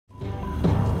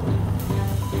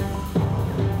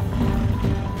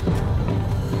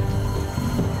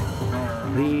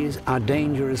are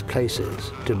dangerous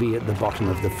places to be at the bottom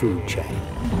of the food chain.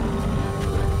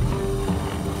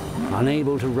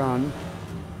 Unable to run,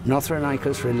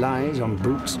 Nothronicus relies on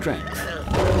brute strength.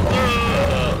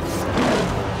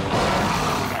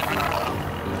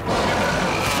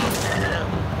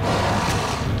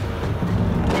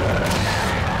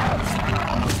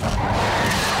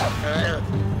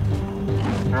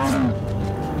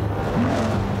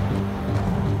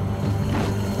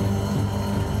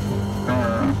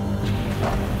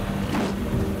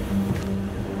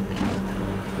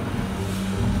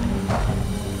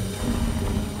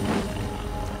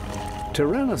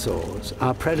 Tyrannosaurs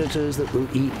are predators that will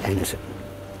eat anything,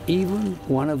 even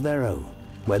one of their own,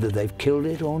 whether they've killed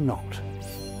it or not.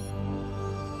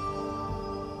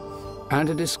 And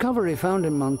a discovery found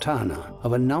in Montana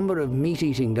of a number of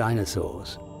meat-eating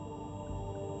dinosaurs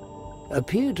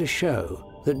appeared to show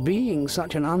that being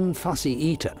such an unfussy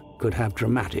eater could have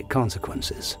dramatic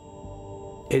consequences.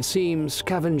 It seems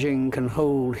scavenging can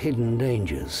hold hidden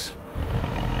dangers.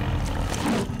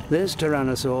 This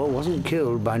tyrannosaur wasn't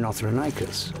killed by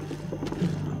Nothronicus.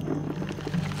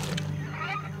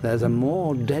 There's a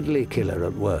more deadly killer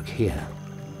at work here.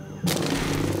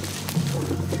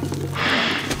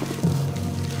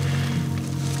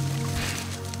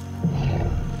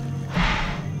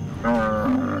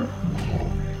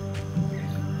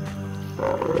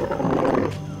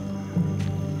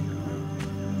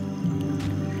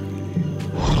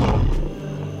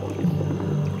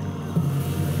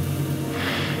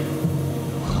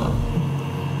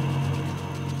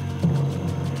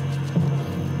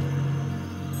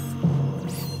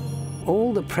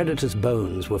 All the predator's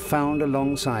bones were found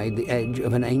alongside the edge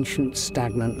of an ancient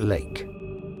stagnant lake.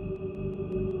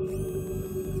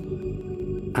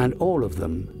 And all of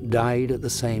them died at the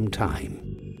same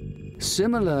time.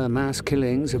 Similar mass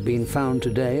killings have been found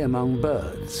today among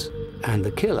birds, and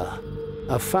the killer,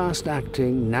 a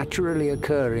fast-acting, naturally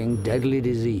occurring deadly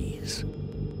disease,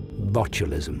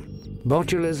 botulism.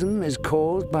 Botulism is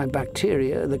caused by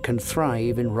bacteria that can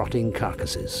thrive in rotting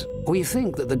carcasses. We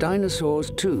think that the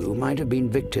dinosaurs, too, might have been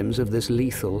victims of this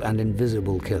lethal and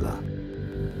invisible killer.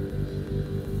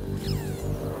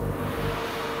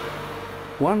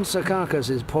 Once a carcass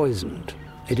is poisoned,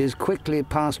 it is quickly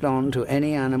passed on to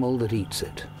any animal that eats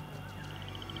it,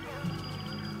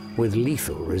 with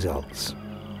lethal results.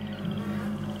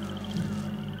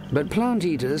 But plant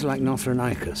eaters like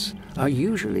Nothronicus are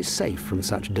usually safe from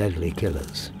such deadly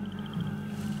killers.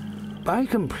 By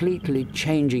completely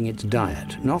changing its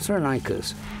diet,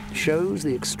 Nothronicus shows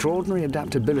the extraordinary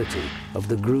adaptability of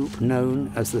the group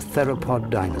known as the theropod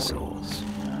dinosaurs.